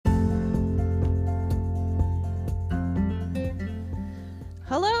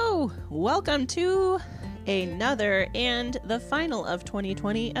Hello! Welcome to another and the final of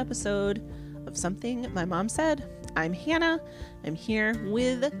 2020 episode of Something My Mom Said. I'm Hannah. I'm here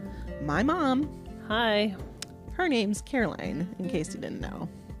with my mom. Hi. Her name's Caroline, in case you didn't know.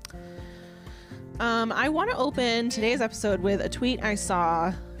 I want to open today's episode with a tweet I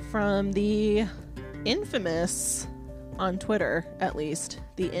saw from the infamous, on Twitter at least,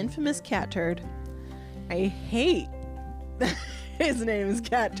 the infamous Cat Turd. I hate his name is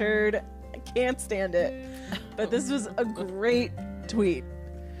Cat Turd. I can't stand it. But this was a great tweet.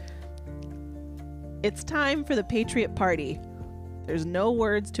 It's time for the Patriot Party. There's no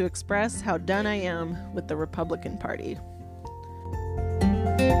words to express how done I am with the Republican Party.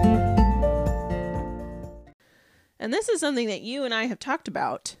 And this is something that you and I have talked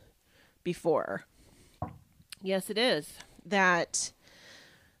about before. Yes, it is. That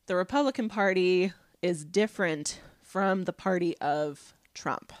the Republican Party is different from the party of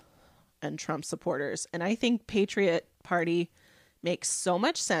Trump and Trump supporters. And I think Patriot Party makes so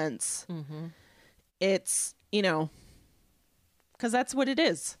much sense. Mm-hmm. It's, you know, because that's what it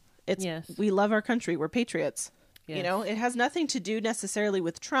is. It's, yes. We love our country. We're patriots. Yes. You know, it has nothing to do necessarily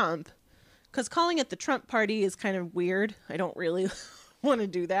with Trump, because calling it the Trump Party is kind of weird. I don't really want to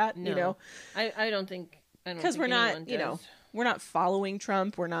do that, No. you know. I don't think... Because we're not, you know, we're not following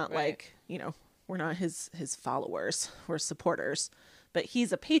Trump. We're not like, you know, we're not his followers. We're supporters. But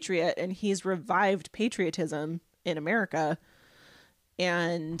he's a patriot, and he's revived patriotism in America.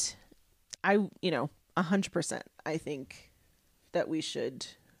 And I, you know, 100%, I think that we should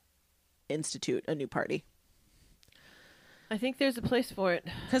institute a new party. I think there's a place for it.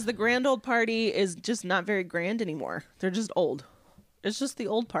 Because the grand old party is just not very grand anymore. They're just old. It's just the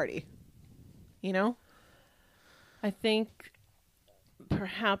old party, you know? I think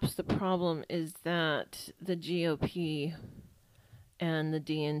perhaps the problem is that the GOP and the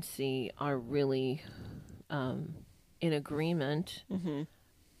DNC are really in agreement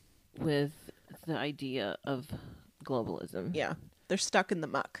with the idea of globalism. Yeah. They're stuck in the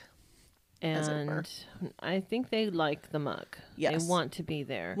muck. And I think they like the muck. Yes. They want to be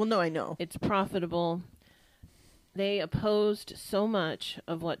there. Well, no, I know. It's profitable. They opposed so much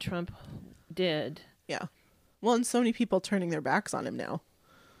of what Trump did. Yeah. Well, and so many people turning their backs on him now.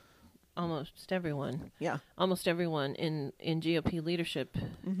 Almost everyone. Yeah. Almost everyone in GOP leadership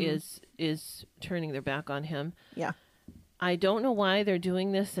is turning their back on him. Yeah. I don't know why they're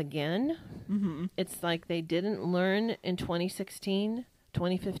doing this again. Mm-hmm. It's like they didn't learn in 2016,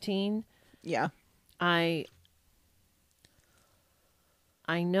 2015. Yeah. I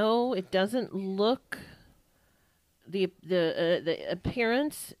know it doesn't look... The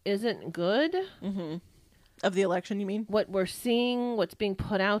appearance isn't good. Mm-hmm. Of the election, you mean? What we're seeing, what's being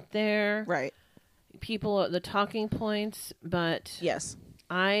put out there. Right. People, the talking points, but... Yes.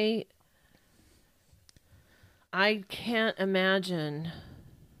 I can't imagine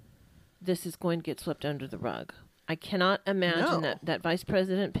this is going to get swept under the rug. I cannot imagine that Vice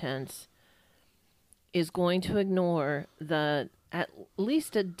President Pence is going to ignore at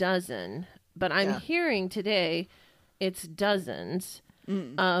least a dozen, but I'm hearing today it's dozens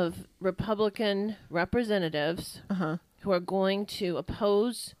of Republican representatives who are going to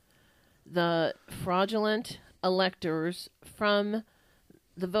oppose the fraudulent electors from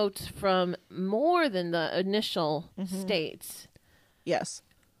the votes from more than the initial states. Yes.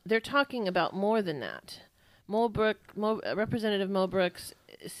 They're talking about more than that. Representative Mo Brooks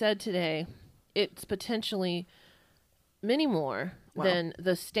said today it's potentially many more than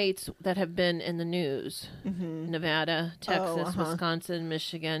the states that have been in the news. Nevada, Texas, Wisconsin,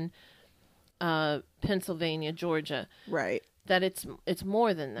 Michigan, Pennsylvania, Georgia. Right. That it's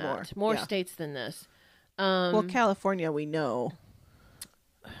more than that. More states than this. Well, California, we know.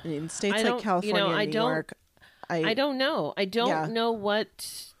 I mean, states like California and New York. I don't know. I don't know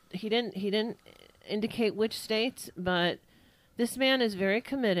what... He didn't indicate which states, but this man is very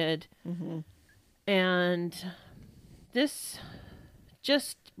committed. And this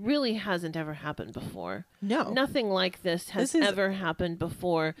just really hasn't ever happened before. No. Nothing like this has ever happened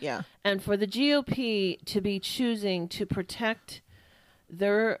before. Yeah. And for the GOP to be choosing to protect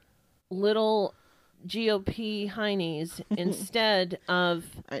their little GOP heinies instead of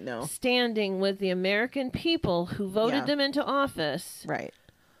standing with the American people who voted them into office. Right.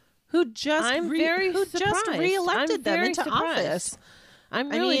 Who just reelected them into office. I'm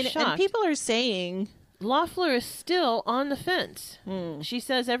really shocked. And people are saying... Loeffler is still on the fence. She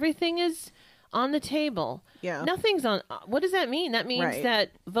says everything is on the table. Yeah. Nothing's on... What does that mean? That means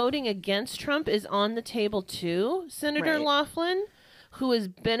that voting against Trump is on the table too, Senator Loeffler, who is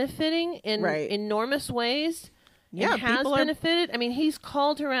benefiting in enormous ways Yeah, and has benefited. I mean, he's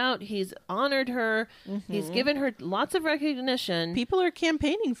called her out. He's honored her. He's given her lots of recognition. People are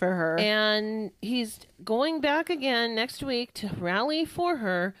campaigning for her. And he's going back again next week to rally for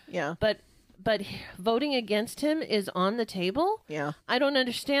her. Yeah. But voting against him is on the table? Yeah. I don't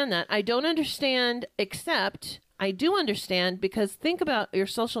understand that. I don't understand, except I do understand, because think about your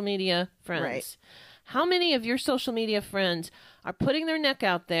social media friends. Right. How many of your social media friends are putting their neck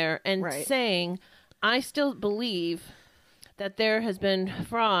out there and saying, I still believe that there has been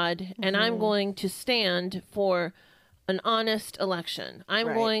fraud, and I'm going to stand for an honest election. I'm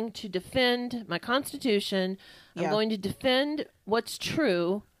going to defend my Constitution. I'm going to defend what's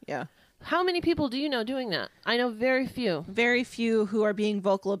true. Yeah. How many people do you know doing that? I know very few. Very few who are being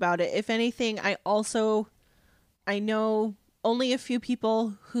vocal about it. If anything, I know only a few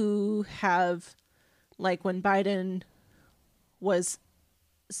people who have, like when Biden was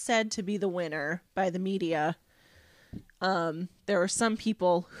said to be the winner by the media, there were some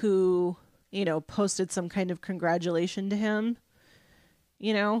people who, posted some kind of congratulation to him,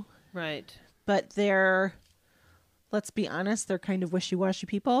 Right. But let's be honest, they're kind of wishy-washy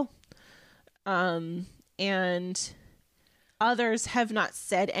people. And others have not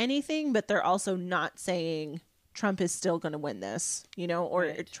said anything, but they're also not saying Trump is still going to win this,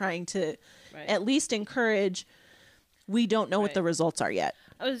 or trying to at least encourage, we don't know what the results are yet.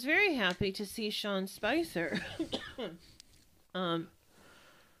 I was very happy to see Sean Spicer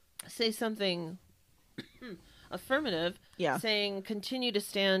say something affirmative, saying continue to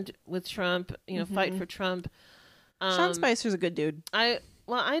stand with Trump, fight for Trump. Sean Spicer's a good dude. I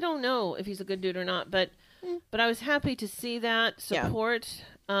don't know if he's a good dude or not, but I was happy to see that support.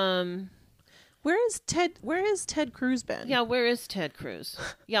 Where is Ted Cruz been? Yeah, where is Ted Cruz?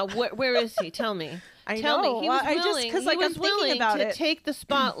 Yeah, where is he? Tell me. Tell me. He was willing. I'm thinking about to take the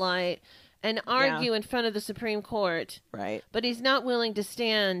spotlight and argue in front of the Supreme Court. Right. But he's not willing to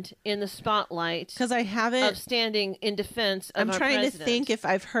stand in the spotlight. Because I haven't. Of standing in defense of our president. I'm trying to think if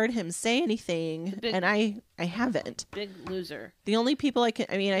I've heard him say anything, and I haven't. Big loser. The only people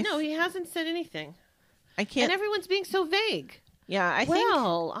No, he hasn't said anything. I can't. And everyone's being so vague. Yeah, I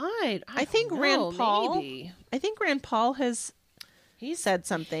think Rand Paul. Maybe. I think Rand Paul has. He said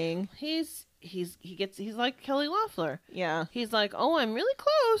something. He's like Kelly Loeffler. Yeah. He's like, oh, I'm really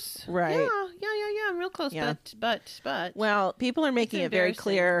close. Right. Yeah. I'm real close. Yeah. But. Well, people are making it very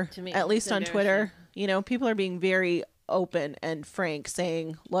clear, to me. At least on Twitter. People are being very open and frank,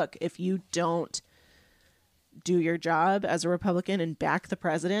 saying, look, if you don't do your job as a Republican and back the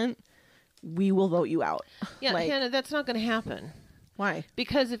president, we will vote you out. Yeah, Hannah, that's not going to happen. Why?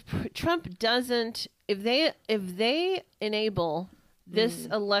 Because if Trump doesn't, if they enable this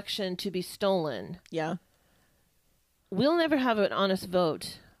election to be stolen, we'll never have an honest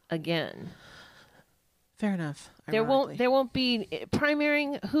vote again. Fair enough. There won't be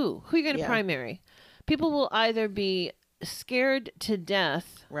primarying. Who are you going to primary? People will either be scared to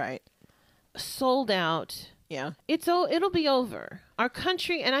death, right, sold out. Yeah. It'll be over. Our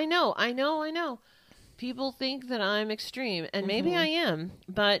country, and I know. People think that I'm extreme, and maybe I am,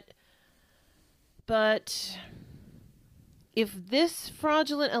 but if this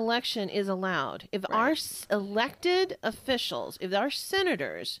fraudulent election is allowed, if our elected officials, if our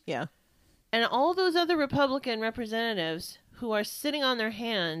senators, and all those other Republican representatives who are sitting on their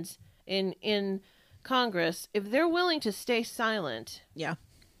hands in Congress, if they're willing to stay silent,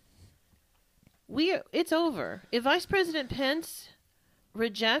 it's over. If Vice President Pence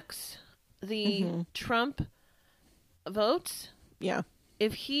rejects the Trump votes,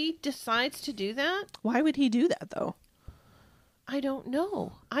 if he decides to do that, why would he do that though? I don't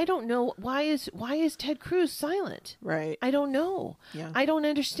know. Why is Ted Cruz silent? Right. I don't know. Yeah. I don't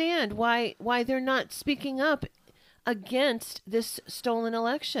understand why they're not speaking up against this stolen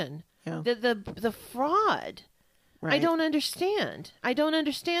election. Yeah. The fraud. Right. I don't understand.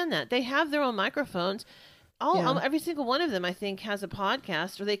 that. They have their own microphones. Every single one of them, I think, has a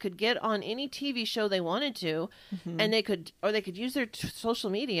podcast, or they could get on any TV show they wanted to, and they could use their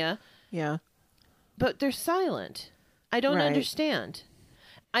social media. Yeah. But they're silent. I don't understand.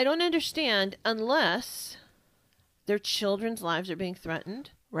 I don't understand unless their children's lives are being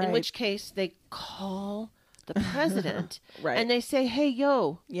threatened. Right. In which case, they call the president right. and they say, "Hey,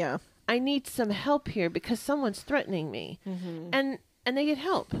 yo, yeah, I need some help here because someone's threatening me," and they get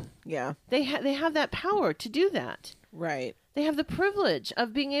help. Yeah, they have that power to do that. Right. They have the privilege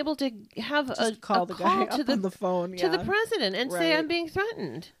of being able to have a call the guy to up on the phone to the president and say, "I'm being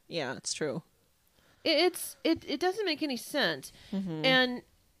threatened." Yeah, it's true. It doesn't make any sense, and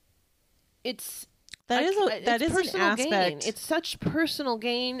that is an aspect. Gain. It's such personal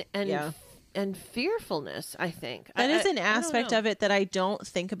gain, and and fearfulness, I think. That is an aspect of it that I don't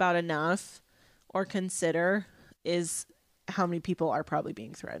think about enough or consider, is how many people are probably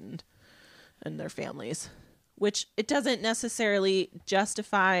being threatened and their families, which it doesn't necessarily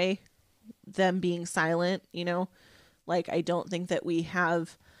justify them being silent, you know? Like, I don't think that we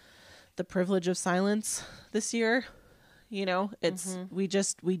have the privilege of silence this year, you know? It's, we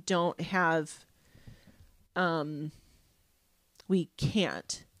don't have, we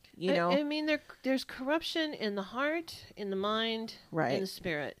can't, you know? I mean, there's corruption in the heart, in the mind, right, in the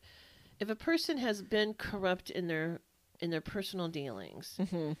spirit. If a person has been corrupt in their personal dealings,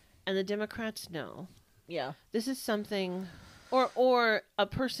 and the Democrats know, this is something, or a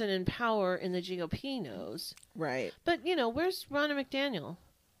person in power in the GOP knows, right? But you know, where's Ronna McDaniel?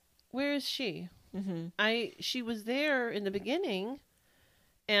 Where is she? She was there in the beginning,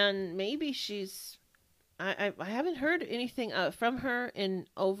 and maybe she's. I haven't heard anything from her in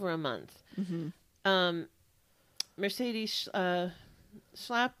over a month. Mercedes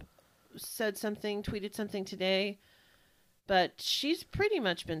Schlapp said something, tweeted something today, but she's pretty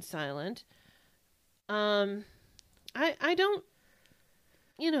much been silent. I don't,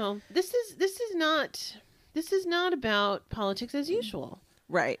 you know, this is not about politics as usual.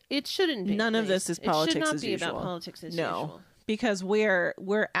 Right. It shouldn't be. None of this is politics as usual. It should not be about politics as usual. Because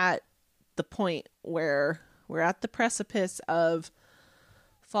we're at the point where we're at the precipice of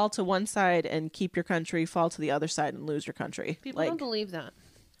fall to one side and keep your country, fall to the other side and lose your country. People don't believe that.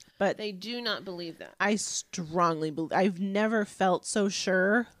 But they do not believe that. I strongly believe. I've never felt so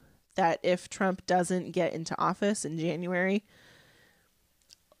sure that if Trump doesn't get into office in January,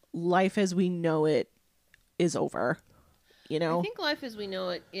 life as we know it is over. You know? I think life as we know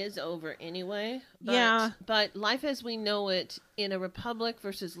it is over anyway. But life as we know it in a republic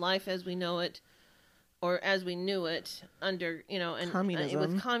versus life as we know it, or as we knew it under, you know, and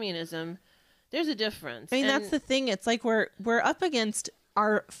with communism, there's a difference. I mean, that's the thing. It's like we're up against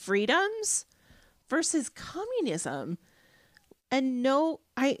our freedoms versus communism. And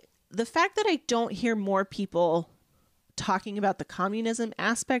the fact that I don't hear more people talking about the communism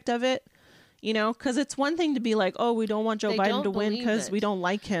aspect of it, you know, because it's one thing to be like, oh, we don't want Joe Biden to win because we don't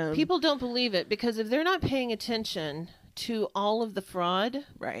like him. People don't believe it because if they're not paying attention to all of the fraud,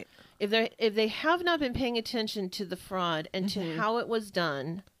 right? If they have not been paying attention to the fraud and to how it was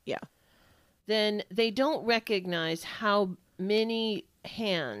done, then they don't recognize how many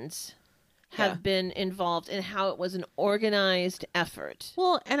hands have been involved and how it was an organized effort.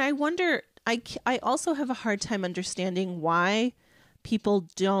 Well, and I wonder, I also have a hard time understanding why people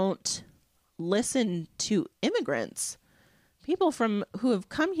don't listen to immigrants, people who have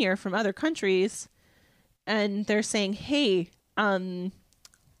come here from other countries, and they're saying, hey,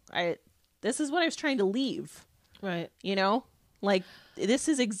 this is what I was trying to leave. Right. You know, like, this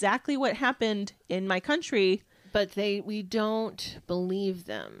is exactly what happened in my country. But we don't believe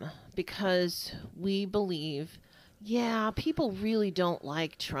them because we believe, people really don't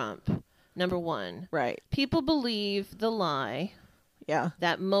like Trump. Number one. Right. People believe the lie. Yeah.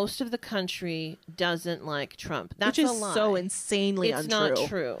 That most of the country doesn't like Trump. That's Which is a lie. so insanely it's untrue. It's not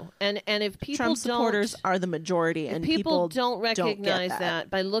true. And if people Trump supporters are the majority, and people don't recognize that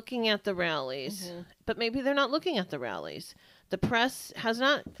by looking at the rallies. But maybe they're not looking at the rallies. The press has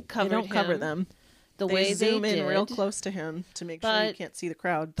not covered They don't cover them. The way they zoom in did. real close to him to make sure you can't see the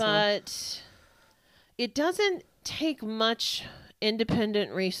crowd. But it doesn't take much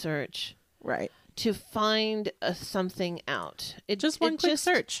independent research, right, to find something out. Just one quick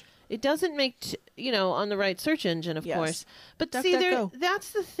search. It doesn't make on the right search engine, of course. But Duck, see, that's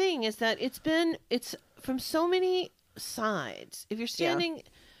the thing is that it's from so many sides. If you're standing,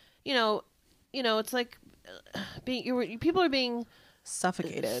 it's like people are being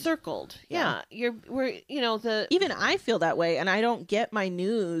suffocated, circled. Even I feel that way, and I don't get my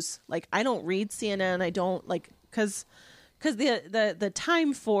news. Like, I don't read CNN. I don't because the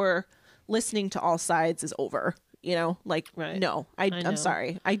time for listening to all sides is over. Right. No, I'm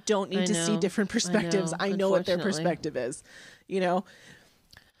sorry. I don't need to see different perspectives. I know what their perspective is.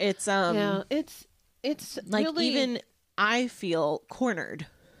 It's it's like, really... even I feel cornered,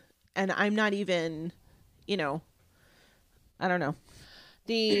 and I'm not even, I don't know.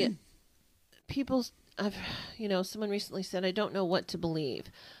 The people's, someone recently said, I don't know what to believe.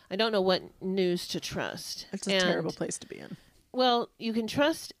 I don't know what news to trust. It's a terrible place to be in. Well, you can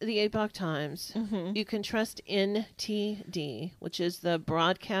trust the Epoch Times. You can trust NTD, which is the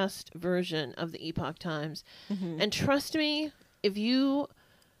broadcast version of the Epoch Times. And trust me, if you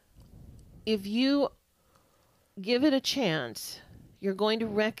give it a chance, you're going to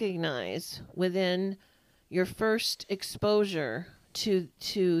recognize within your first exposure to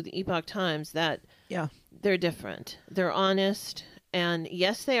the Epoch Times that they're different. They're honest, and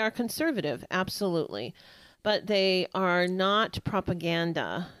yes, they are conservative, absolutely. But they are not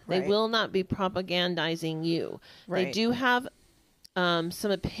propaganda. They will not be propagandizing you. Right. They do have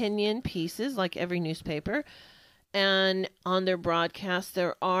some opinion pieces, like every newspaper. And on their broadcast,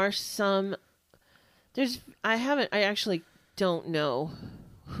 there are some... I actually don't know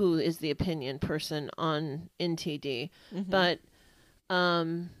who is the opinion person on NTD. Mm-hmm. But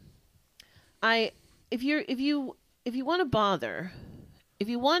if you want to bother... If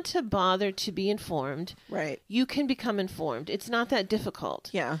you want to bother to be informed, right, you can become informed. It's not that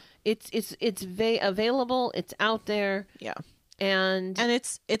difficult. Yeah. It's available. It's out there. Yeah. And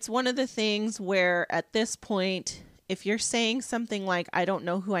it's one of the things where at this point, if you're saying something like, I don't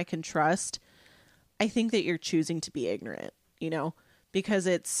know who I can trust, I think that you're choosing to be ignorant, because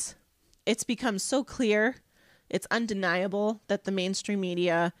it's become so clear. It's undeniable that the mainstream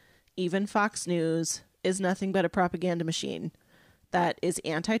media, even Fox News, is nothing but a propaganda machine that is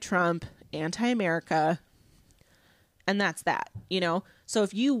anti-Trump, anti-America, and that's that, So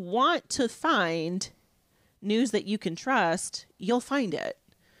if you want to find news that you can trust, you'll find it,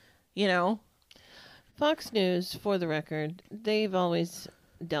 Fox News, for the record, they've always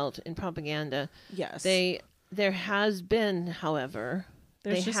dealt in propaganda. Yes. There has been, however,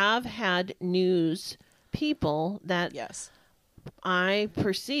 they have had news people that... Yes. I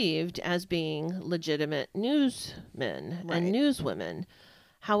perceived as being legitimate newsmen and newswomen.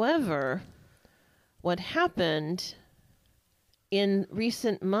 However, what happened in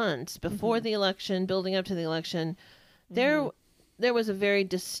recent months before the election, building up to the election, there was a very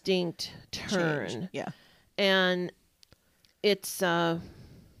distinct turn. Change. Yeah. And it's, and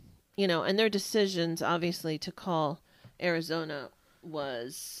their decisions, obviously, to call Arizona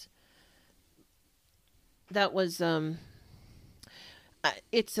was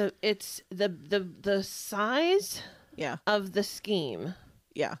it's the size of the scheme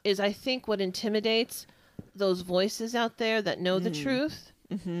is, I think, what intimidates those voices out there that know the truth,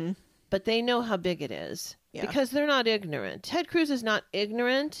 but they know how big it is because they're not ignorant. Ted Cruz is not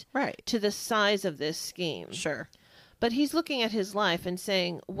ignorant to the size of this scheme. Sure. But he's looking at his life and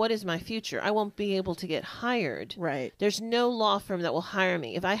saying, what is my future? I won't be able to get hired. Right. There's no law firm that will hire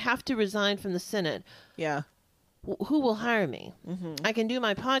me. If I have to resign from the Senate, who will hire me? Mm-hmm. I can do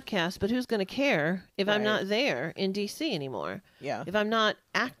my podcast, but who's going to care if I'm not there in D.C. anymore? Yeah. If I'm not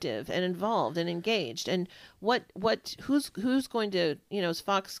active and involved and engaged, and who's going to, is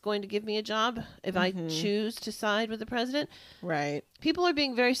Fox going to give me a job if I choose to side with the president? Right. People are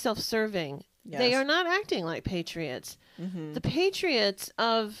being very self-serving. Yes. They are not acting like patriots. Mm-hmm. The patriots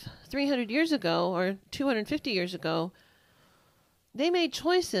of 300 years ago or 250 years ago, they made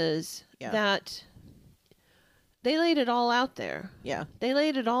choices that... They laid it all out there. Yeah. They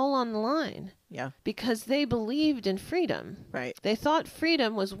laid it all on the line. Yeah. Because they believed in freedom. Right. They thought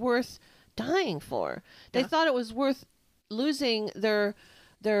freedom was worth dying for. They thought it was worth losing their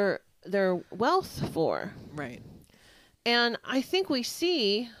wealth for. Right. And I think we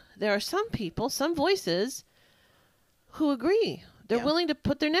see there are some people, some voices who agree. They're willing to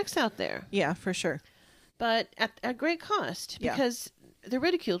put their necks out there. Yeah, for sure. But at great cost because they're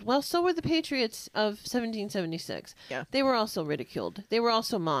ridiculed. Well, so were the patriots of 1776. Yeah. They were also ridiculed. They were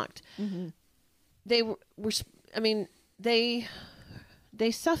also mocked. Mm-hmm. They were they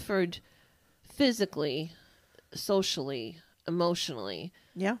suffered physically, socially, emotionally.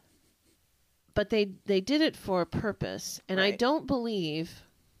 Yeah. But they did it for a purpose. And I don't believe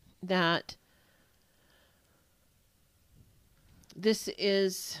that this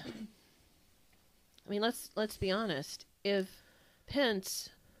is... I mean, let's be honest. If Pence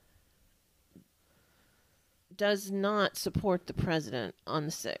does not support the president on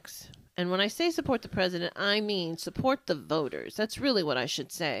the 6th, and when I say support the president, I mean support the voters. That's really what I should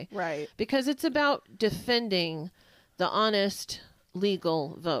say. Right. Because it's about defending the honest,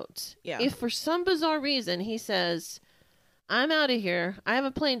 legal votes. Yeah. If for some bizarre reason he says, I'm out of here, I have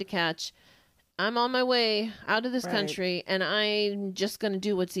a plane to catch, I'm on my way out of this country, and I'm just going to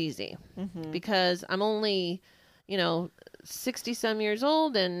do what's easy because I'm only, 60-some years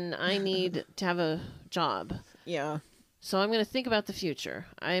old, and I need to have a job. Yeah. So I'm going to think about the future.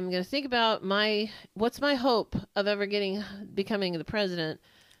 I'm going to think about what's my hope of ever becoming the president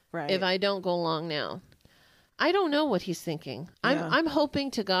if I don't go along now. I don't know what he's thinking. Yeah. I'm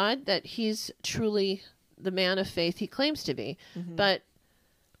hoping to God that he's truly the man of faith he claims to be. Mm-hmm. But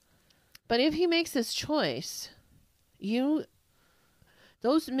if he makes this choice,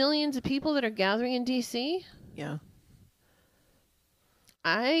 those millions of people that are gathering in D.C., yeah,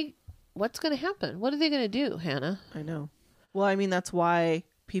 what's going to happen? What are they going to do, Hannah? I know. Well, I mean, that's why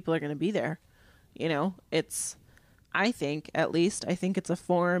people are going to be there. You know, I think it's a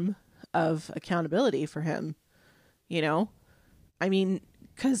form of accountability for him. You know, I mean,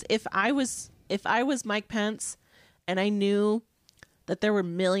 because if I was Mike Pence and I knew that there were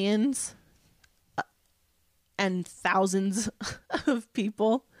millions and thousands of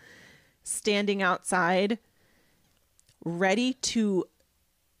people standing outside ready to,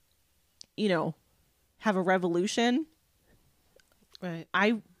 you know, have a revolution, right,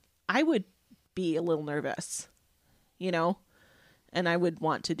 I would be a little nervous, you know, and I would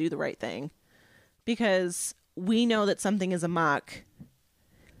want to do the right thing because we know that something is amok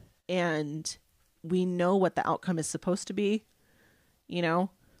and we know what the outcome is supposed to be, you know.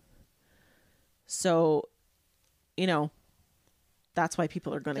 So, you know, that's why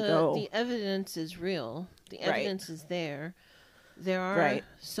people are going to go. The evidence is real. The evidence is there. There are Right.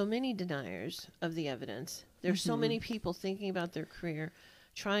 so many deniers of the evidence. There's so many people thinking about their career,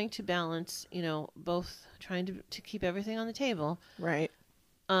 trying to balance, you know, both trying to keep everything on the table. Right.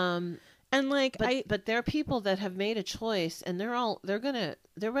 And like, but there are people that have made a choice and they're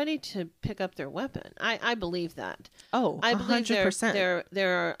ready to pick up their weapon. I believe that. Oh, I believe 100%.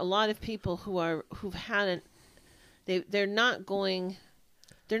 There are a lot of people who've had they're not going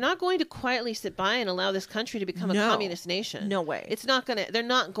to quietly sit by and allow this country to become a communist nation. No way. They're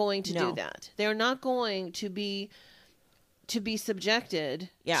not going to do that. They're not going to be subjected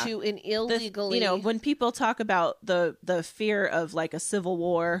to an illegally, you know, when people talk about the fear of like a civil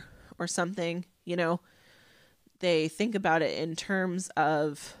war or something, you know, they think about it in terms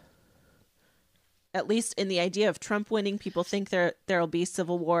of, at least in the idea of Trump winning, people think there'll be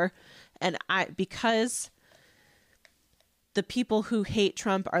civil war. And because the people who hate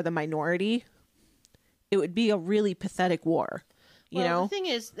Trump are the minority, it would be a really pathetic war, you know? The thing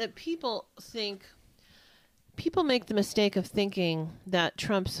is that people make the mistake of thinking that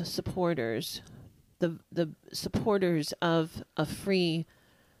Trump's supporters, the supporters of a free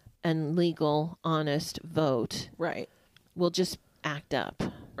and legal, honest vote, Right. will just act up.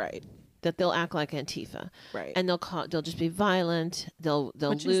 Right. That they'll act like Antifa. Right. And they'll just be violent. They'll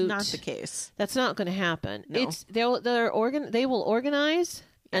Which loot. is not the case. That's not going to happen. No. They will organize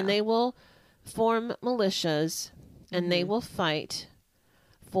and they will form militias and they will fight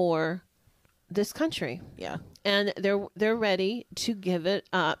for this country. Yeah. And they're ready to give it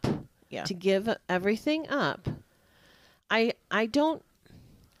up. Yeah. To give everything up. I don't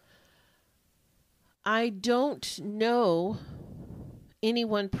know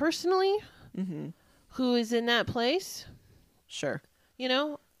anyone personally who is in that place. Sure. You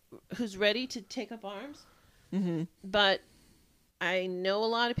know, who's ready to take up arms. Mm-hmm. But I know a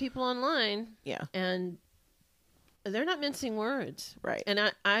lot of people online. Yeah. And they're not mincing words. Right. And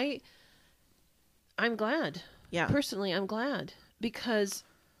I'm glad. Yeah. Personally, I'm glad because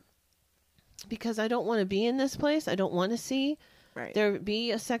I don't want to be in this place. I don't want to see there be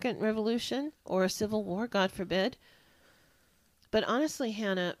a second revolution or a civil war, God forbid. But honestly,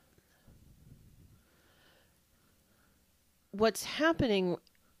 Hannah, what's happening,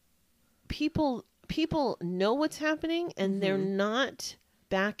 people know what's happening and they're not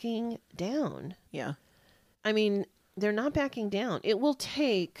backing down. Yeah. I mean, they're not backing down. It will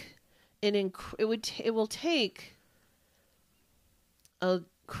take it will take a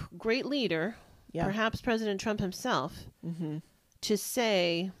great leader, perhaps President Trump himself, to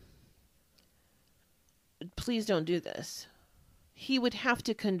say, please don't do this. He would have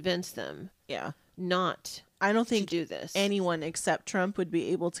to convince them not I don't think to do this. Anyone except Trump would be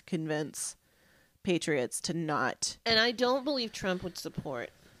able to convince patriots to not. And I don't believe Trump would support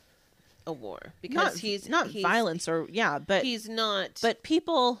a war because he's violence or but he's not. But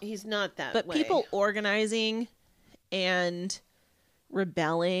people, he's not that. But way. People organizing and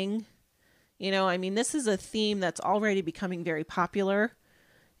rebelling, you know, I mean, this is a theme that's already becoming very popular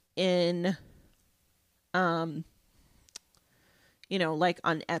in, you know, like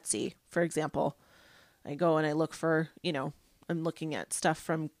on Etsy, for example. I go and I look for, you know, I'm looking at stuff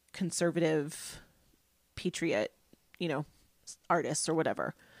from conservative patriot, you know, artists or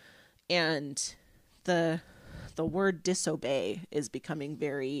whatever. And the word disobey is becoming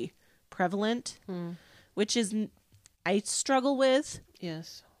very prevalent, which is I struggle with.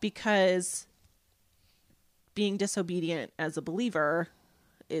 Yes. Because being disobedient as a believer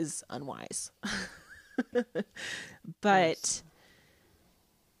is unwise. But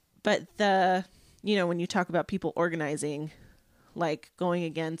the, you know, when you talk about people organizing, like going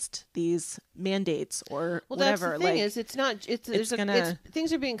against these mandates or whatever, that's the thing is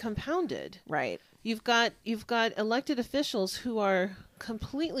things are being compounded. Right. You've got elected officials who are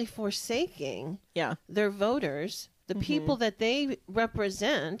completely forsaking their voters, the people that they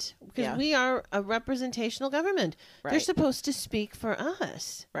represent, because we are a representational government. Right. They're supposed to speak for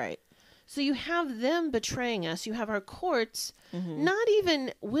us. Right. So you have them betraying us. You have our courts not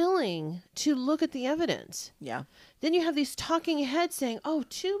even willing to look at the evidence. Yeah. Then you have these talking heads saying, oh,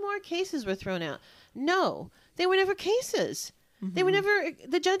 2 more cases were thrown out. No, they were never cases. They were never,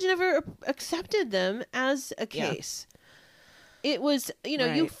 the judge never accepted them as a case. Yeah. It was, you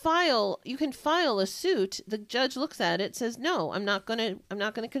know, you can file a suit. The judge looks at it, says, no, I'm not going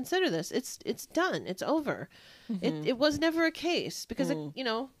to consider this. It's done. It's over. It was never a case because, you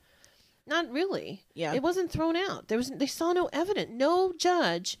know, not really. Yeah. It wasn't thrown out. They saw no evidence. No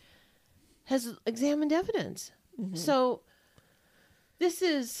judge has examined evidence. So this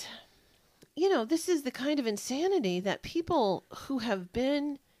is, you know, this is the kind of insanity that people who have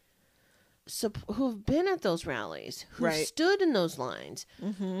been at those rallies, who stood in those lines,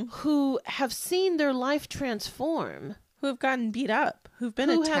 who have seen their life transform, who have gotten beat up, who've been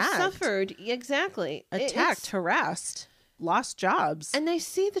attacked, have suffered, attacked, harassed, lost jobs, and they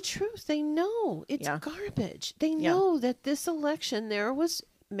see the truth. They know it's garbage. They know that this election there was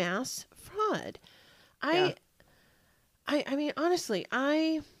mass fraud. I mean, honestly,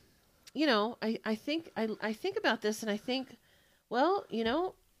 I think about this and I think, well, you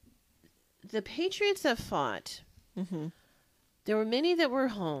know, the patriots have fought. There were many that were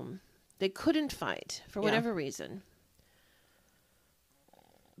home. They couldn't fight for whatever reason.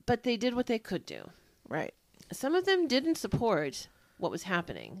 But they did what they could do. Right. Some of them didn't support what was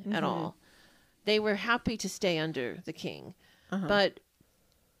happening at all. They were happy to stay under the king. But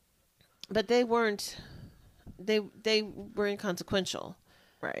they weren't, they were inconsequential.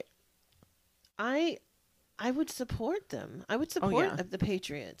 Right. I would support them. I would support the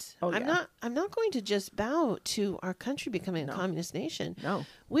patriots. I'm not going to just bow to our country becoming a communist nation. No.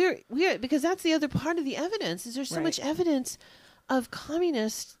 We're because that's the other part of the evidence. Is there's so much evidence of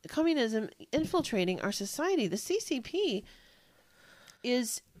communism infiltrating our society. The CCP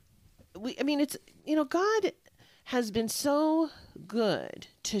it's, you know, God has been so good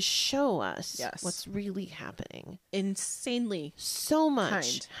to show us what's really happening. Insanely. So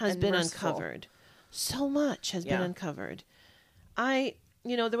much has been uncovered. So much has been uncovered.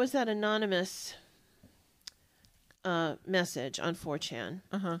 There was that anonymous message on 4chan.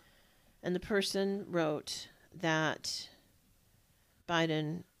 And the person wrote that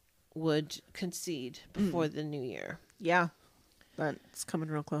Biden would concede before the new year. Yeah. That's coming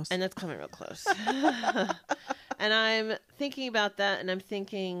real close. And that's coming real close. And I'm thinking about that, and I'm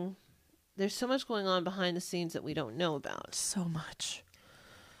thinking there's so much going on behind the scenes that we don't know about. So much.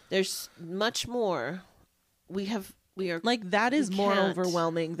 There's much more. We are like that is more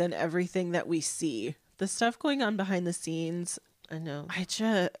overwhelming than everything that we see. The stuff going on behind the scenes. I know. I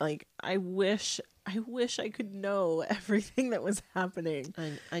wish I could know everything that was happening.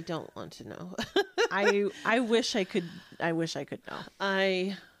 I don't want to know. I wish I could know.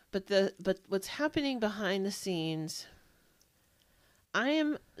 But what's happening behind the scenes,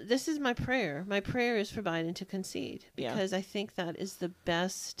 this is my prayer. My prayer is for Biden to concede because I think that is the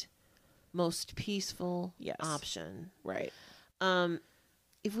best, most peaceful option. Right.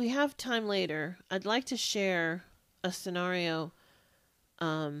 If we have time later, I'd like to share a scenario,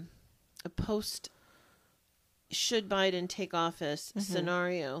 a post should Biden take office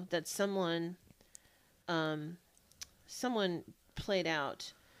scenario that someone played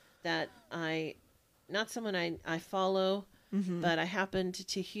out that not someone I follow, but I happened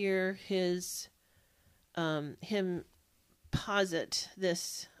to hear him posit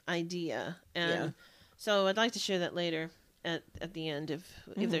this idea. And so I'd like to share that later at the end if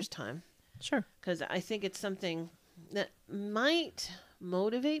there's time. Sure. Because I think it's something that might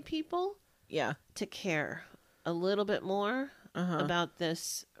motivate people to care a little bit more about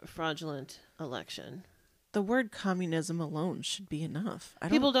this fraudulent election. The word communism alone should be enough.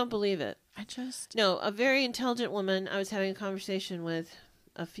 People don't believe it. No, a very intelligent woman I was having a conversation with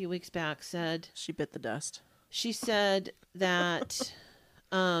a few weeks back said... She bit the dust. She said that...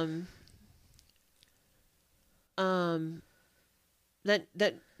 that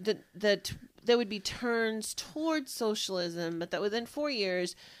there would be turns towards socialism, but that within 4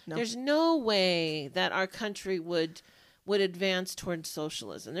 years, there's no way that our country would advance towards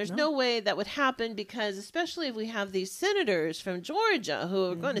socialism. There's no way that would happen because, especially if we have these senators from Georgia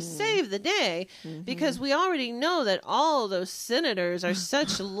who are going to save the day, because we already know that all those senators are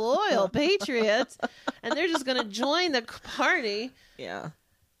such loyal patriots, and they're just going to join the party. Yeah.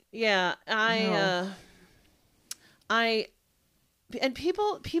 Yeah. And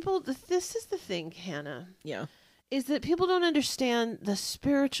people, this is the thing, Hannah. Yeah. Is that people don't understand the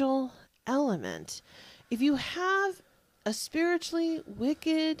spiritual element if you have a spiritually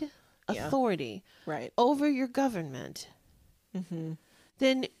wicked authority over your government,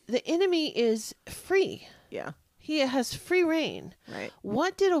 then the enemy is free. Yeah. He has free reign. Right.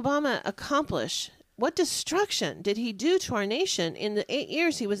 What did Obama accomplish? What destruction did he do to our nation in the 8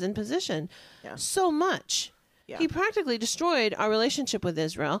 years he was in position? Yeah. So much. Yeah. He practically destroyed our relationship with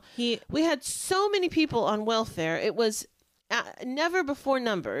Israel. We had so many people on welfare. It was never before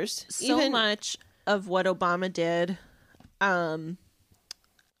numbers. So much of what Obama did. I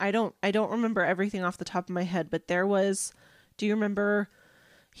don't remember everything off the top of my head, but there was. Do you remember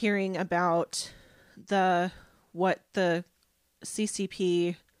hearing about what the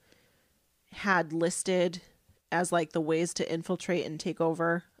CCP had listed as like the ways to infiltrate and take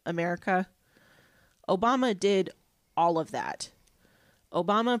over America? Obama did all of that.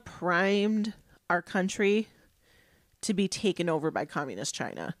 Obama primed our country to be taken over by communist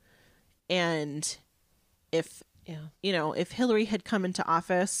China. And if Hillary had come into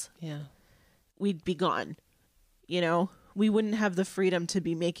office, we'd be gone. We wouldn't have the freedom to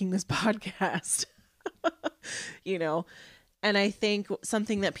be making this podcast. And I think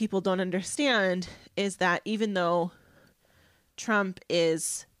something that people don't understand is that even though Trump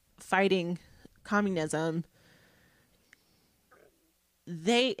is fighting communism,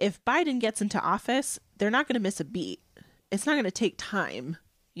 if Biden gets into office, they're not going to miss a beat. It's not going to take time.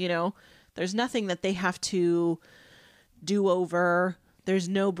 There's nothing that they have to do over. There's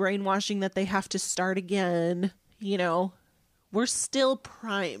no brainwashing that they have to start again. We're still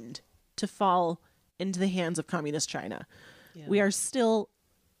primed to fall into the hands of communist China. Yeah. We are still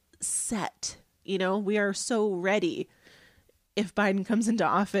set. We are so ready. If Biden comes into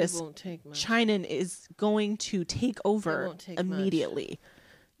office, it won't take much. China is going to take over immediately.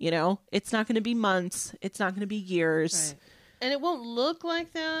 Much. It's not going to be months. It's not going to be years. Right. And it won't look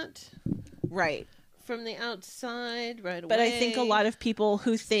like that. Right. From the outside right away. But I think a lot of people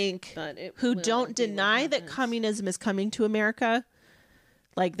who don't deny that communism is coming to America,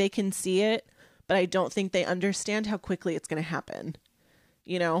 like they can see it, but I don't think they understand how quickly it's going to happen.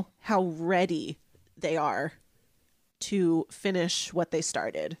 How ready they are to finish what they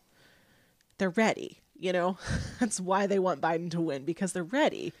started. They're ready. That's why they want Biden to win, because they're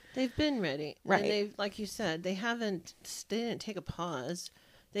ready. They've been ready. Right. And like you said, they didn't take a pause.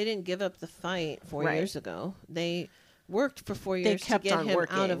 They didn't give up the fight 4 years ago. They worked for 4 years to get him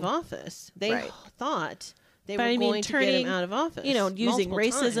out of office. They thought they were going to get him out of office. Using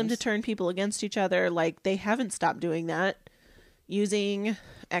racism to turn people against each other. Like, they haven't stopped doing that. Using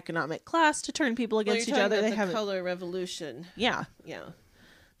economic class to turn people against each other. They haven't. Color revolution. Yeah. Yeah.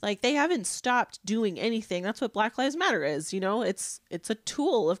 Like, they haven't stopped doing anything. That's what Black Lives Matter is. It's a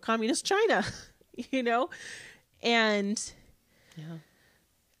tool of communist China. And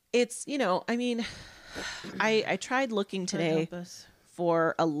it's, I tried looking today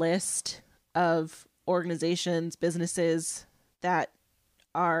for a list of organizations, businesses that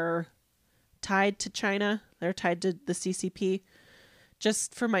are tied to China. They're tied to the CCP,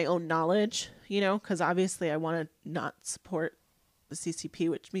 just for my own knowledge, because obviously I want to not support the CCP,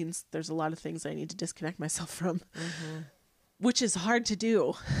 which means there's a lot of things I need to disconnect myself from, which is hard to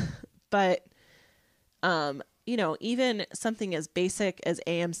do. But, even something as basic as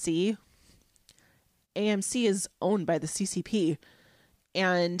AMC is owned by the CCP.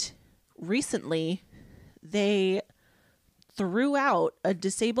 And recently they threw out a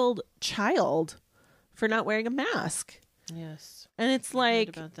disabled child for not wearing a mask. Yes. And it's like,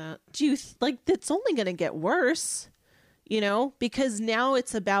 about that. Do you that's only going to get worse, because now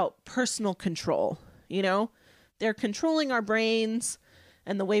it's about personal control. They're controlling our brains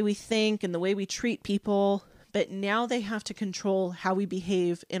and the way we think and the way we treat people. But now they have to control how we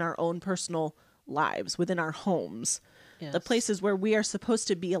behave in our own personal lives, within our homes, the places where we are supposed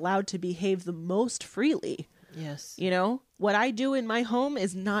to be allowed to behave the most freely. Yes. What I do in my home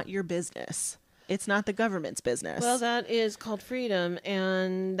is not your business. It's not the government's business. Well, that is called freedom,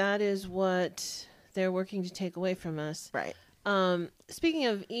 and that is what they're working to take away from us. Right. Speaking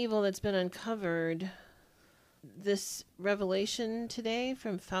of evil that's been uncovered, this revelation today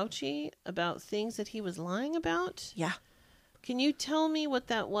from Fauci about things that he was lying about. Yeah. Can you tell me what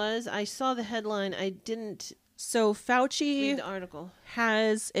that was? I saw the headline. I didn't So Fauci read the article.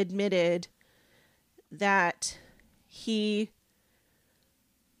 Has admitted that he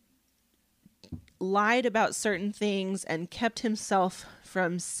lied about certain things and kept himself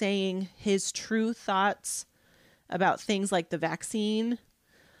from saying his true thoughts about things like the vaccine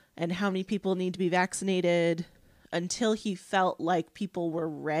and how many people need to be vaccinated until he felt like people were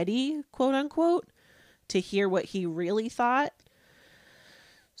ready, quote unquote, to hear what he really thought.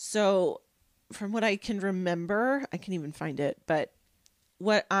 So from what I can remember, I can even find it, but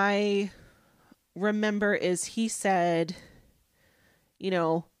what I remember is he said,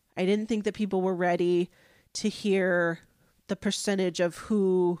 I didn't think that people were ready to hear the percentage of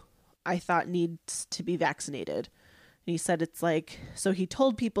who I thought needs to be vaccinated. And he said it's like, so he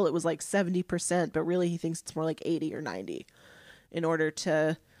told people it was like 70%, but really he thinks it's more like 80 or 90 in order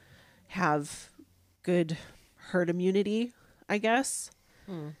to have good herd immunity, I guess.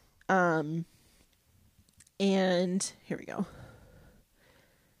 And here we go.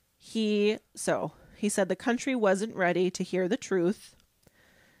 He said the country wasn't ready to hear the truth.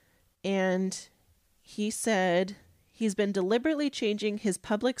 And he said he's been deliberately changing his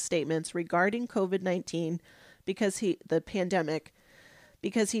public statements regarding COVID-19 the pandemic,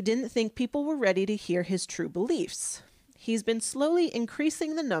 because he didn't think people were ready to hear his true beliefs. He's been slowly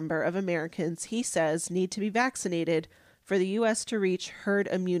increasing the number of Americans he says need to be vaccinated for the U.S. to reach herd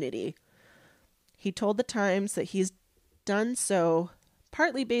immunity. He told the Times that he's done so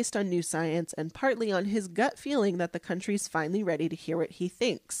partly based on new science and partly on his gut feeling that the country's finally ready to hear what he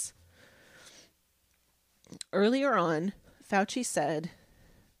thinks. Earlier on, Fauci said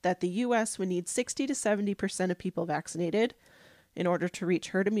that the U.S. would need 60 to 70% of people vaccinated in order to reach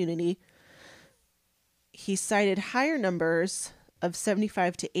herd immunity. He cited higher numbers of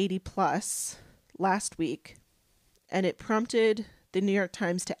 75 to 80 plus last week, and it prompted the New York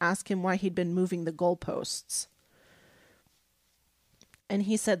Times to ask him why he'd been moving the goalposts. And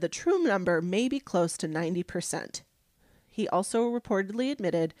he said the true number may be close to 90%. He also reportedly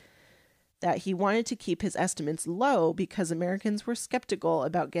admitted that he wanted to keep his estimates low because Americans were skeptical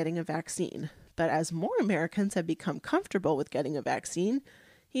about getting a vaccine. But as more Americans have become comfortable with getting a vaccine,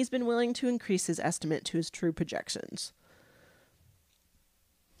 he's been willing to increase his estimate to his true projections.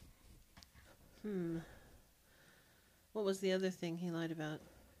 What was the other thing he lied about?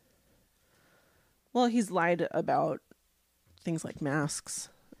 Well, he's lied about things like masks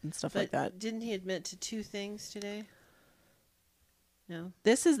and stuff like that. Didn't he admit to two things today? No.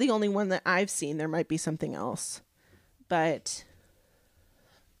 This is the only one that I've seen. There might be something else. But,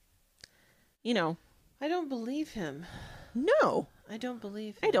 I don't believe him. No. I don't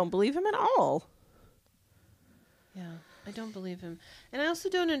believe him. I don't believe him at all. Yeah, I don't believe him. And I also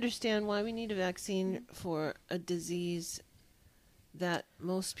don't understand why we need a vaccine for a disease that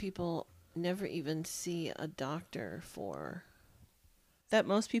most people never even see a doctor for. That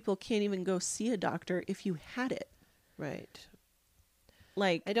most people can't even go see a doctor if you had it. Right.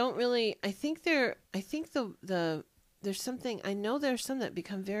 Like, I think there's something, I know there's some that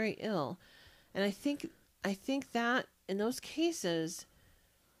become very ill. And I think that in those cases,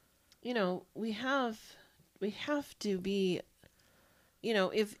 we have to be,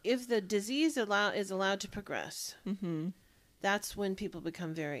 if the disease is allowed to progress, that's when people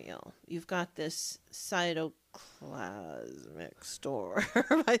become very ill. You've got this cytoplasmic storm.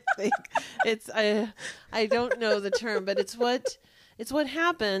 I think I don't know the term, but it's what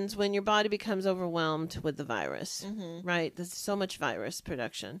happens when your body becomes overwhelmed with the virus, right? There's so much virus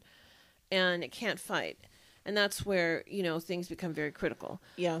production, and it can't fight, and that's where things become very critical.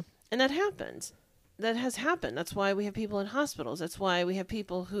 Yeah, and that happens. That has happened. That's why we have people in hospitals. That's why we have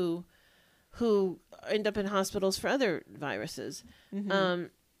people who end up in hospitals for other viruses.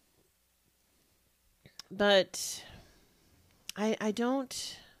 But I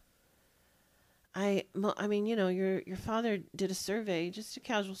don't. I mean, your father did a survey, just a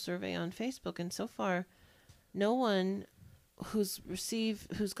casual survey on Facebook, and so far, no one who's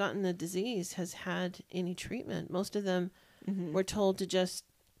gotten the disease has had any treatment. Most of them were told to just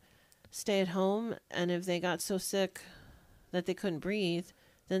stay at home, and if they got so sick that they couldn't breathe,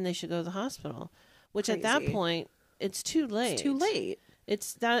 then they should go to the hospital. Which Crazy. At that point, it's too late. It's too late.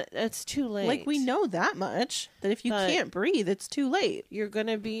 That's too late. Like, we know that much, that if you can't breathe, it's too late. You're going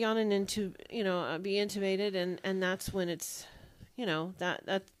to be on be intubated, and that's when it's,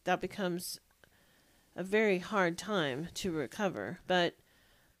 that becomes a very hard time to recover. But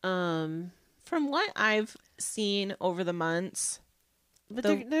from what I've seen over the months, but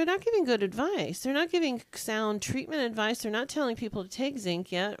they're not giving good advice. They're not giving sound treatment advice. They're not telling people to take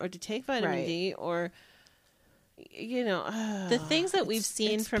zinc yet, or to take vitamin D, or the things that we've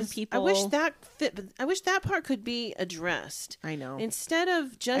seen from people. I wish that part could be addressed. I know. Instead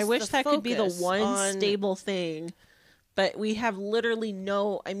of just, I wish that could be the one stable thing, but we have literally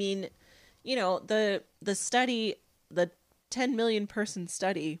no. I mean, the study, the 10 million person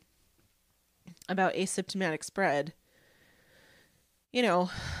study about asymptomatic spread.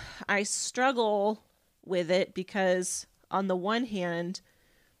 I struggle with it because on the one hand,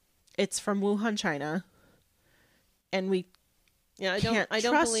 it's from Wuhan, China, and we Yeah, I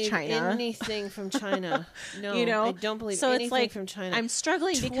don't believe China. anything from China. No, I don't believe anything from China. I'm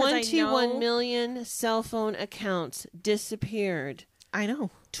struggling because 21 million cell phone accounts disappeared. I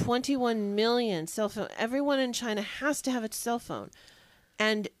know. 21 million cell phone. Everyone in China has to have a cell phone.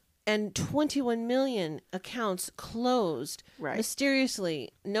 And 21 million accounts closed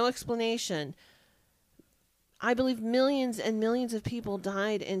mysteriously, no explanation. I believe millions and millions of people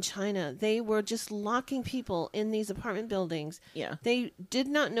died in China. They were just locking people in these apartment buildings. Yeah. They did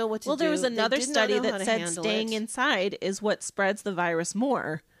not know what to do. Well, there was another study that said staying inside is what spreads the virus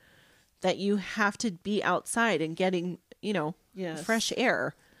more. That you have to be outside and getting, fresh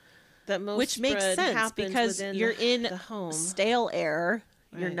air. Which makes sense because you're in the home. Stale air.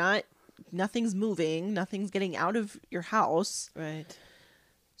 Right. You're not, nothing's moving. Nothing's getting out of your house. Right.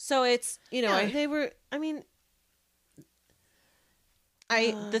 So it's, the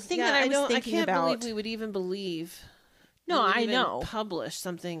thing that I was thinking about. I can't believe we would even believe. No, I know. Publish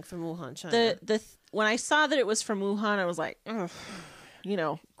something from Wuhan, China. When I saw that it was from Wuhan, I was like,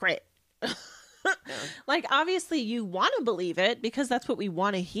 great. Like, obviously, you want to believe it because that's what we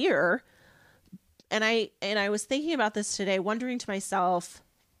want to hear. And I was thinking about this today, wondering to myself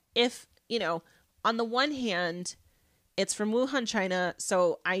if, on the one hand, it's from Wuhan, China,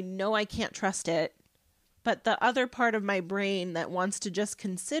 so I know I can't trust it. But the other part of my brain that wants to just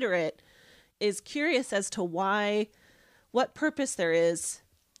consider it is curious as to what purpose there is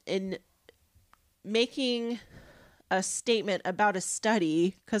in making a statement about a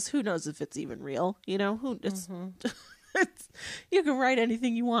study, because who knows if it's even real, you can write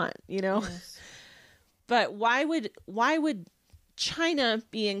anything you want, Yes. But why would China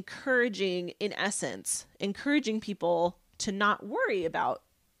be encouraging people to not worry about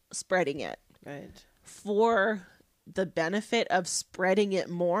spreading it? Right. For the benefit of spreading it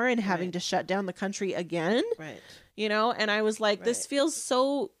more and having to shut down the country again. Right. And I was like, this feels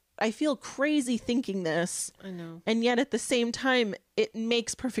so, I feel crazy thinking this. I know. And yet at the same time, it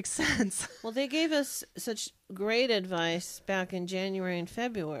makes perfect sense. Well, they gave us such great advice back in January and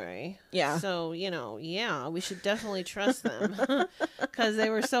February. Yeah. So, we should definitely trust them because they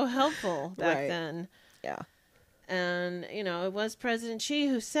were so helpful back then. Yeah. And, it was President Xi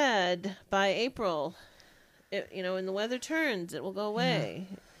who said by April, when the weather turns, it will go away.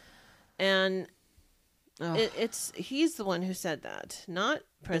 And he's the one who said that, not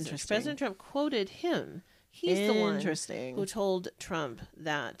President. President Trump quoted him. He's the one who told Trump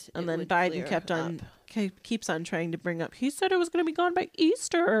that. And then Biden keeps on trying to bring up, he said it was going to be gone by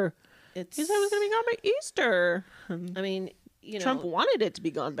Easter. He said it was going to be gone by Easter. I mean, Trump wanted it to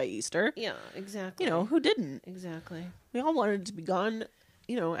be gone by Easter. Yeah, exactly. Who didn't? Exactly. We all wanted it to be gone,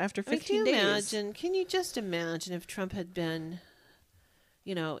 after 15 days. Can you just imagine if Trump had been,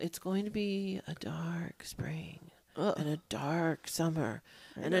 it's going to be a dark spring and a dark summer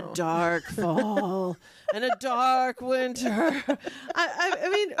and a dark fall and a dark winter. I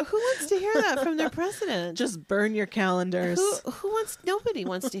mean, who wants to hear that from their president? Just burn your calendars. Nobody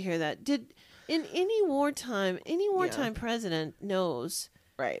wants to hear that. In any wartime president knows.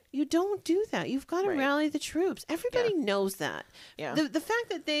 Right. You don't do that. You've got to rally the troops. Everybody knows that. Yeah. The fact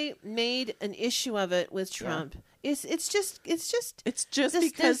that they made an issue of it with Trump it's just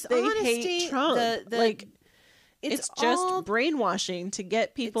because they hate Trump. It's just brainwashing to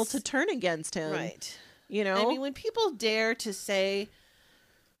get people to turn against him. Right. I mean, when people dare to say,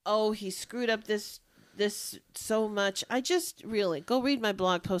 "Oh, he screwed up this so much," I just really go read my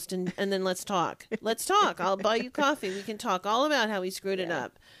blog post and then let's talk. Let's talk. I'll buy you coffee. We can talk all about how he screwed it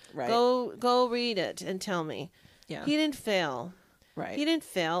up. Right. Go read it and tell me. Yeah. He didn't fail. Right. He didn't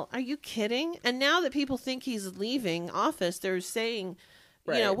fail. Are you kidding? And now that people think he's leaving office, they're saying,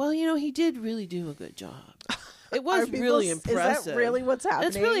 he did really do a good job. It was really impressive. Is that really what's happening?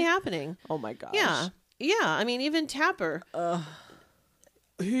 It's really happening. Oh my gosh. Yeah. Yeah. I mean, even Tapper.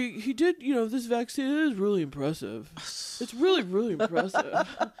 He did, this vaccine is really impressive. It's really, really impressive.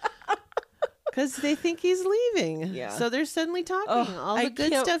 Because they think he's leaving. Yeah. So they're suddenly talking all the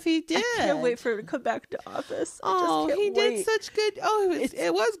good stuff he did. I can't wait for him to come back to office. Did such good.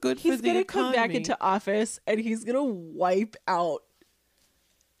 It was good for the economy. He's going to come back into office and he's going to wipe out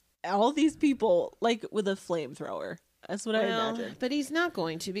all these people like with a flamethrower. That's what I imagine. But he's not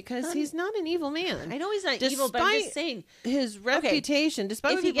going to because he's not an evil man. I know he's not evil, but I'm just saying his reputation.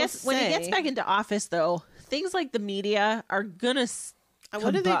 Despite when he gets back into office, though, things like the media are gonna how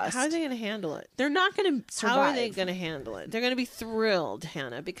are they going to handle it? They're not going to survive. How are they going to handle it? They're going to be thrilled,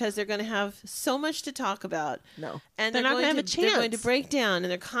 Hannah, because they're going to have so much to talk about. No, and they're not going to have a chance. They're going to break down,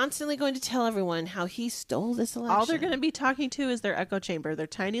 and they're constantly going to tell everyone how he stole this election. All they're going to be talking to is their echo chamber, their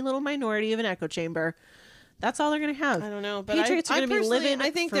tiny little minority of an echo chamber That's all they're going to have. I don't know, but Patriots are going to be living. I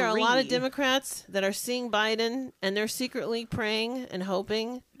think there are a lot of Democrats that are seeing Biden, and they're secretly praying and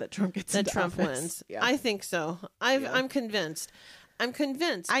hoping that Trump wins. Yeah. I think so. I'm convinced. I'm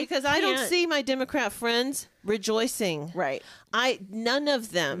convinced because I don't see my Democrat friends rejoicing. Right. None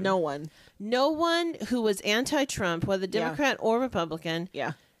of them. No one who was anti-Trump, whether Democrat or Republican.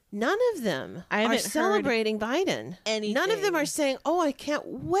 Yeah. None of them are celebrating Biden. Anything. None of them are saying, "Oh, I can't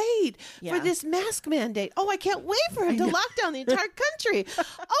wait for this mask mandate. Oh, I can't wait for him to lock down the entire country.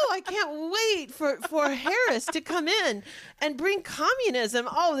 Oh, I can't wait for Harris to come in and bring communism.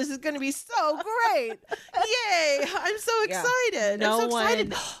 Oh, this is going to be so great. Yay. I'm so excited. I'm so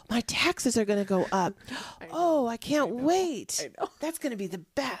excited. My taxes are going to go up. I can't wait. That's going to be the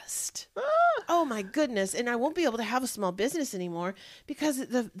best. Oh, my goodness. And I won't be able to have a small business anymore because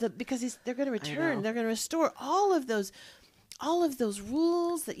they're going to return. They're going to restore all of those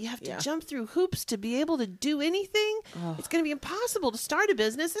rules that you have to jump through hoops to be able to do anything. It's going to be impossible to start a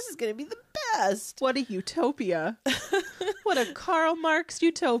business. This is going to be the best. What a utopia. What a Karl Marx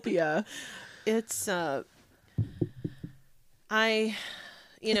utopia. It's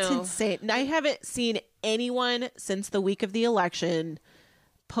it's insane. I haven't seen anyone since the week of the election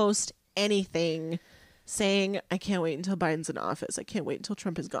post anything saying, I can't wait until Biden's in office. I can't wait until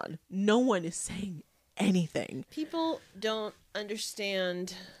Trump is gone. No one is saying anything. People don't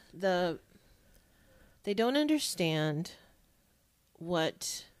understand they don't understand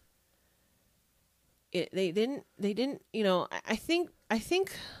what they didn't, I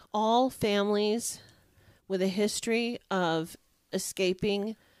think all families with a history of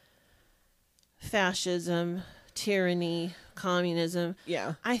escaping fascism, tyranny, communism.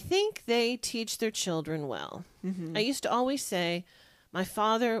 Yeah. I think they teach their children well. Mm-hmm. I used to always say my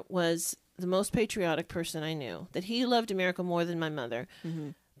father was the most patriotic person I knew, that he loved America more than my mother. Mm-hmm.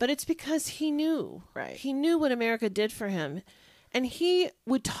 But it's because he knew. Right. He knew what America did for him. And he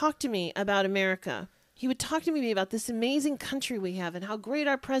would talk to me about America. He would talk to me about this amazing country we have and how great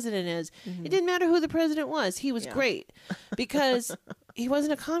our president is. Mm-hmm. It didn't matter who the president was. He was great because he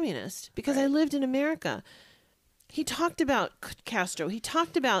wasn't a communist, because I lived in America. He talked about Castro. He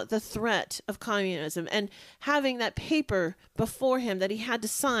talked about the threat of communism and having that paper before him that he had to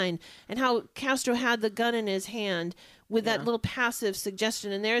sign, and how Castro had the gun in his hand with that little passive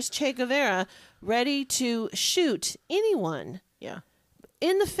suggestion. And there's Che Guevara ready to shoot anyone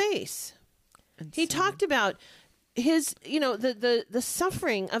in the face. He talked about his, the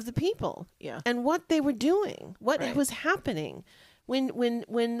suffering of the people and what they were doing, what was happening.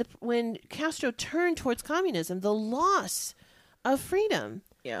 When Castro turned towards communism, the loss of freedom.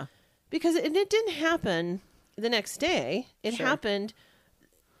 Yeah. Because it didn't happen the next day. It happened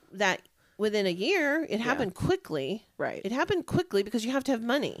that within a year. It happened quickly. Right. It happened quickly because you have to have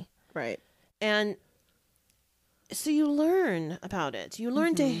money. Right. And so you learn about it. You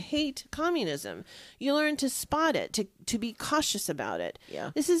learn to hate communism. You learn to spot it, to be cautious about it.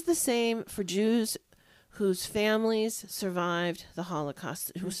 Yeah. This is the same for Jews whose families survived the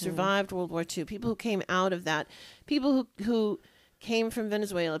Holocaust, who survived World War II, people who came out of that, people who came from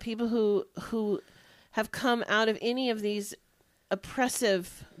Venezuela, people who have come out of any of these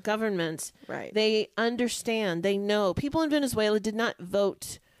oppressive governments. Right. They understand, they know. People in Venezuela did not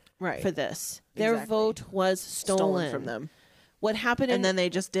vote for this. Their vote was stolen from them. What happened and then they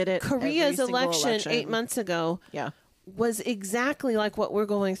just did it. Korea's election 8 months ago was exactly like what we're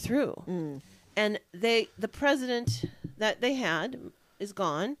going through. Mm. And the president that they had is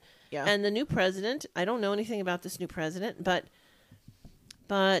gone. Yeah. And the new president, I don't know anything about this new president, but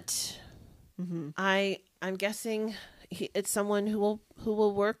I'm guessing it's someone who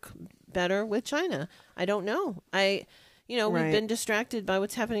will work better with China. I don't know. We've been distracted by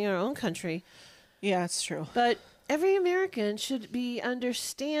what's happening in our own country. Yeah, it's true. But every American should be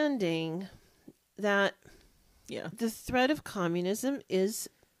understanding that the threat of communism is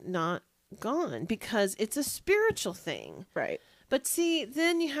not gone, because it's a spiritual thing. Right. But see,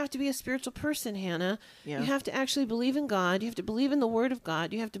 then you have to be a spiritual person, Hannah. Yeah. You have to actually believe in God. You have to believe in the Word of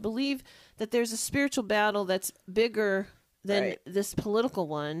God. You have to believe that there's a spiritual battle that's bigger than this political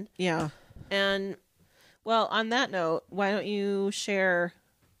one. Yeah. And well, on that note, why don't you share?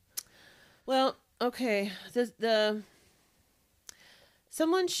 Well, okay.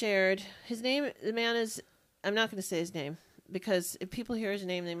 Someone shared his name. The man is, I'm not going to say his name, because if people hear his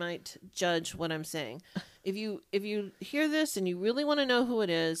name, they might judge what I'm saying. If you hear this and you really want to know who it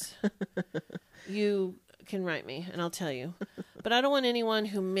is, you can write me and I'll tell you. But I don't want anyone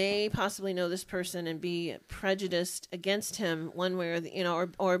who may possibly know this person and be prejudiced against him one way or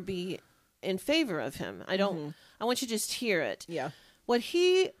or be in favor of him. I don't. I want you to just hear it. Yeah. What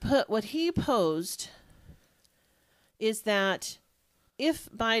he posed is that if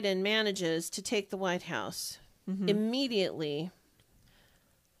Biden manages to take the White House, immediately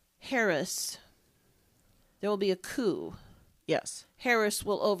Harris, there will be a coup. Yes. Harris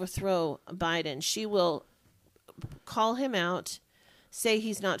will overthrow Biden. She will call him out, say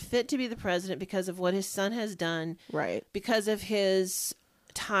he's not fit to be the president because of what his son has done. Right. Because of his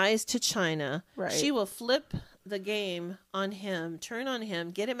ties to China. Right. She will flip the game on him, turn on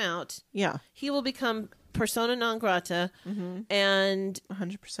him, get him out. Yeah. He will become persona non grata, and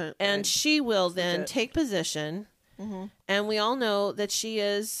 100%. and she will then take position. And we all know that she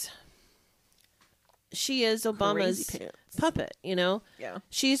is Obama's puppet, you know? Yeah.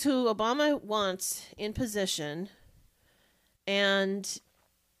 She's who Obama wants in position, and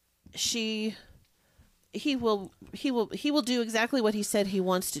he will do exactly what he said he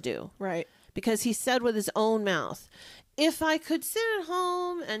wants to do. Right. Because he said with his own mouth, if I could sit at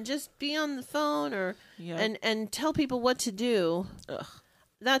home and just be on the phone and tell people what to do,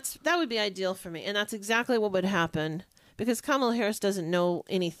 that would be ideal for me. And that's exactly what would happen, because Kamala Harris doesn't know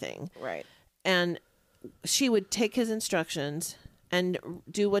anything. Right. And she would take his instructions and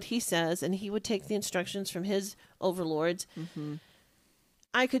do what he says, and he would take the instructions from his overlords.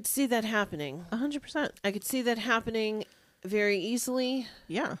 I could see that happening. 100%. I could see that happening very easily.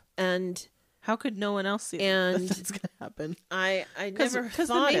 Yeah. And how could no one else see that that's going to happen? I never because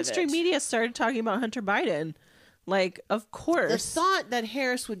thought the mainstream of it. media started talking about Hunter Biden. Like, of course. The thought that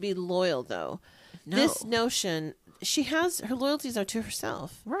Harris would be loyal, though. No. This notion, her loyalties are to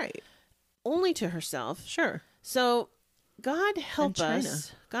herself. Right. Only to herself. Sure. So, God help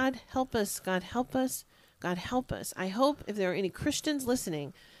us. God help us. God help us. God help us. I hope if there are any Christians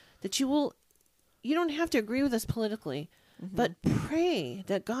listening that you don't have to agree with us politically, but pray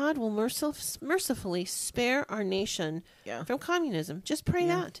that God will mercifully spare our nation from communism. Just pray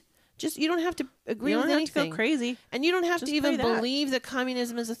that. You don't have to agree with anything. You don't have to go crazy. And you don't have to even believe that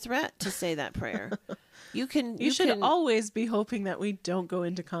communism is a threat to say that prayer. You should always be hoping that we don't go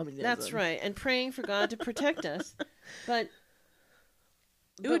into communism. That's right. And praying for God to protect us. But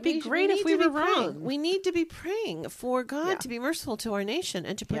it would be great if we were wrong. We need to be praying for God to be merciful to our nation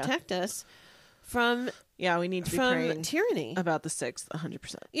and to protect us from we need to be praying tyranny about the 6th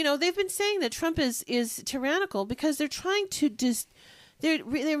 100%. You know, they've been saying that Trump is tyrannical because they're trying to they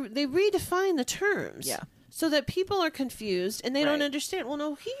redefine the terms. Yeah. So that people are confused and they don't understand. Well,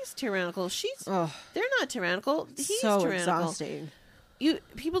 no, he's tyrannical. They're not tyrannical. He's so tyrannical. Exhausting.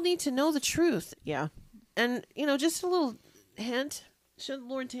 People need to know the truth. Yeah. And, just a little hint, should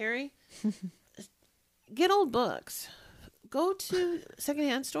Lord Terry get old books. Go to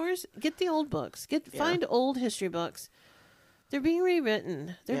secondhand stores, get the old books. Find old history books. They're being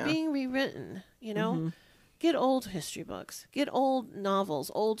rewritten. Get old history books. Get old novels,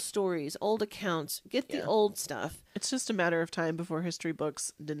 old stories, old accounts. Get the old stuff. It's just a matter of time before history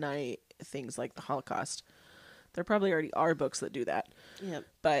books deny things like the Holocaust. There probably already are books that do that. Yep.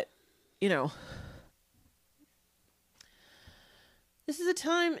 But, this is a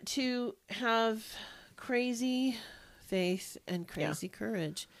time to have crazy faith and crazy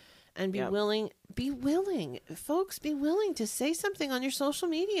courage. And be willing, folks, be willing to say something on your social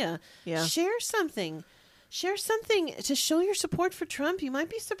media. Yeah. Share something to show your support for Trump. You might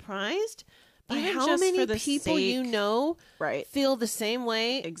be surprised by how many people feel the same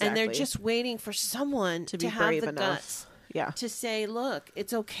way. Exactly. And they're just waiting for someone to have the guts to say, look,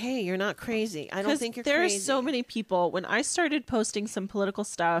 it's okay. You're not crazy. I don't think you're crazy. There are so many people. When I started posting some political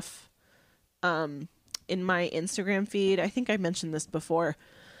stuff in my Instagram feed, I think I mentioned this before,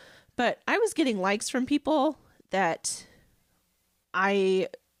 but I was getting likes from people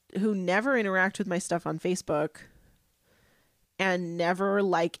who never interact with my stuff on Facebook and never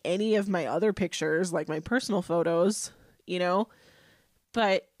like any of my other pictures, like my personal photos,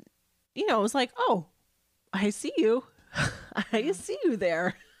 but, it was like, oh, I see you. I see you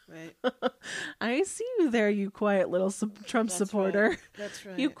there. Right. I see you there, you quiet little Trump supporter. Right. That's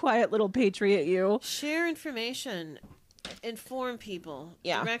right. You quiet little patriot, you. Share information. Inform people.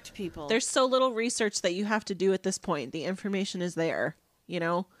 Yeah. Direct people. There's so little research that you have to do at this point. The information is there,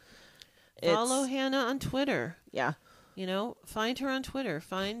 Follow Hannah on Twitter. Yeah. Find her on Twitter.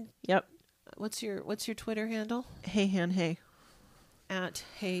 Yep. What's your Twitter handle? Hey Han Hey. At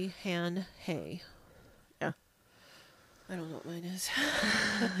Hey Han Hey. Yeah. I don't know what mine is.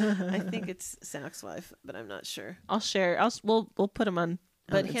 I think it's Zach's wife, but I'm not sure. I'll share. We'll put them on.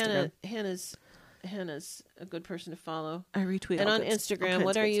 But Hannah's a good person to follow. I retweet. And on Instagram,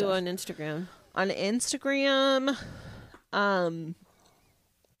 what are you on Instagram? On Instagram, I'm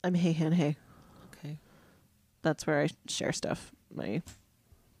Hey Han Hey. Okay. That's where I share stuff.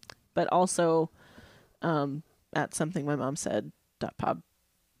 But also, at something my mom said .pod.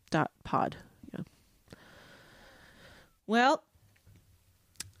 Yeah. Well,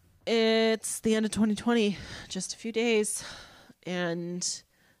 it's the end of 2020, just a few days, and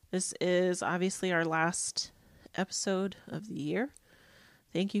this is obviously our last episode of the year.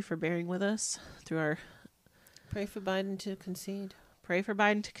 Thank you for bearing with us through our... Pray for Biden to concede. Pray for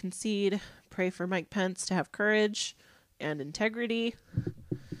Biden to concede. Pray for Mike Pence to have courage and integrity.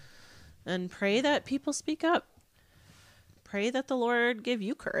 And pray that people speak up. Pray that the Lord give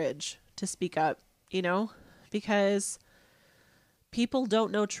you courage to speak up, because people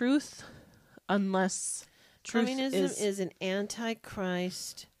don't know truth unless truth Communism is an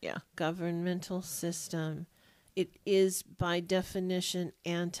anti-Christ governmental system. It is by definition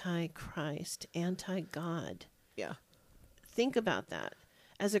anti-Christ, anti-God. Yeah. Think about that.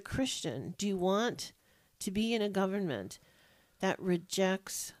 As a Christian, do you want to be in a government that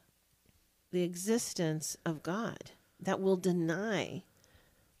rejects the existence of God, that will deny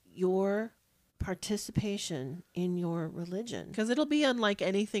your participation in your religion? Because it'll be unlike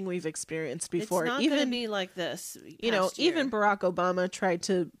anything we've experienced before. It's not going to be like this. Even Barack Obama tried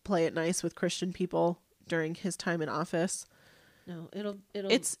to play it nice with Christian people during his time in office. No, it'll.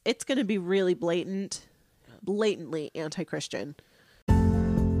 It's going to be really blatantly anti-Christian.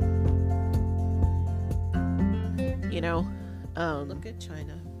 Look at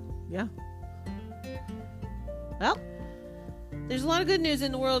China. Yeah. Well, there's a lot of good news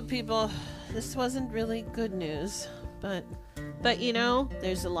in the world, people. This wasn't really good news, but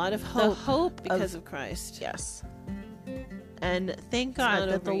there's a lot of hope because of Christ. Yes. And thank God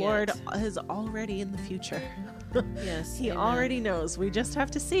that the Lord is already in the future. Yes. He already knows. We just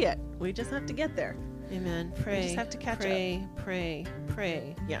have to see it. We just have to get there. Amen. Pray. We just have to catch up. Pray.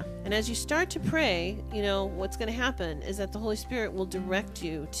 Yeah. And as you start to pray, what's going to happen is that the Holy Spirit will direct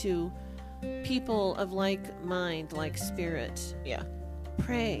you to people of like mind, like spirit. Yeah.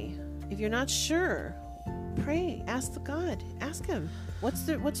 Pray. If you're not sure, pray. Ask the God. Ask Him.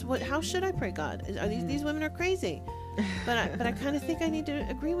 How should I pray, God? Are these women are crazy? But I kind of think I need to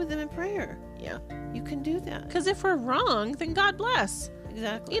agree with them in prayer. Yeah. You can do that. Because if we're wrong, then God bless.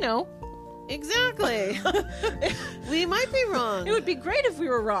 Exactly. Exactly. We might be wrong. It would be great if we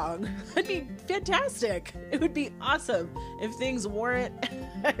were wrong. It'd be fantastic. It would be awesome if things weren't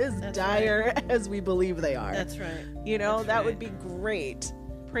as dire as we believe they are. That's right. That would be great.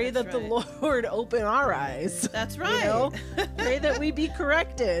 Pray that the Lord open our eyes. That's right. Pray that we be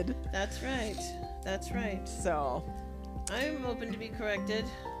corrected. That's right. So, I'm open to be corrected.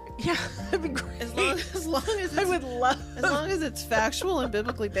 Yeah, that'd be great. As long as I would love. As long as it's factual and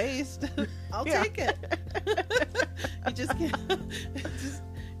biblically based, I'll take it. You just can't.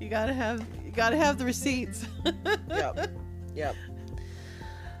 You gotta have the receipts. Yep.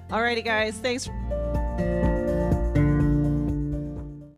 Alrighty, guys. Thanks.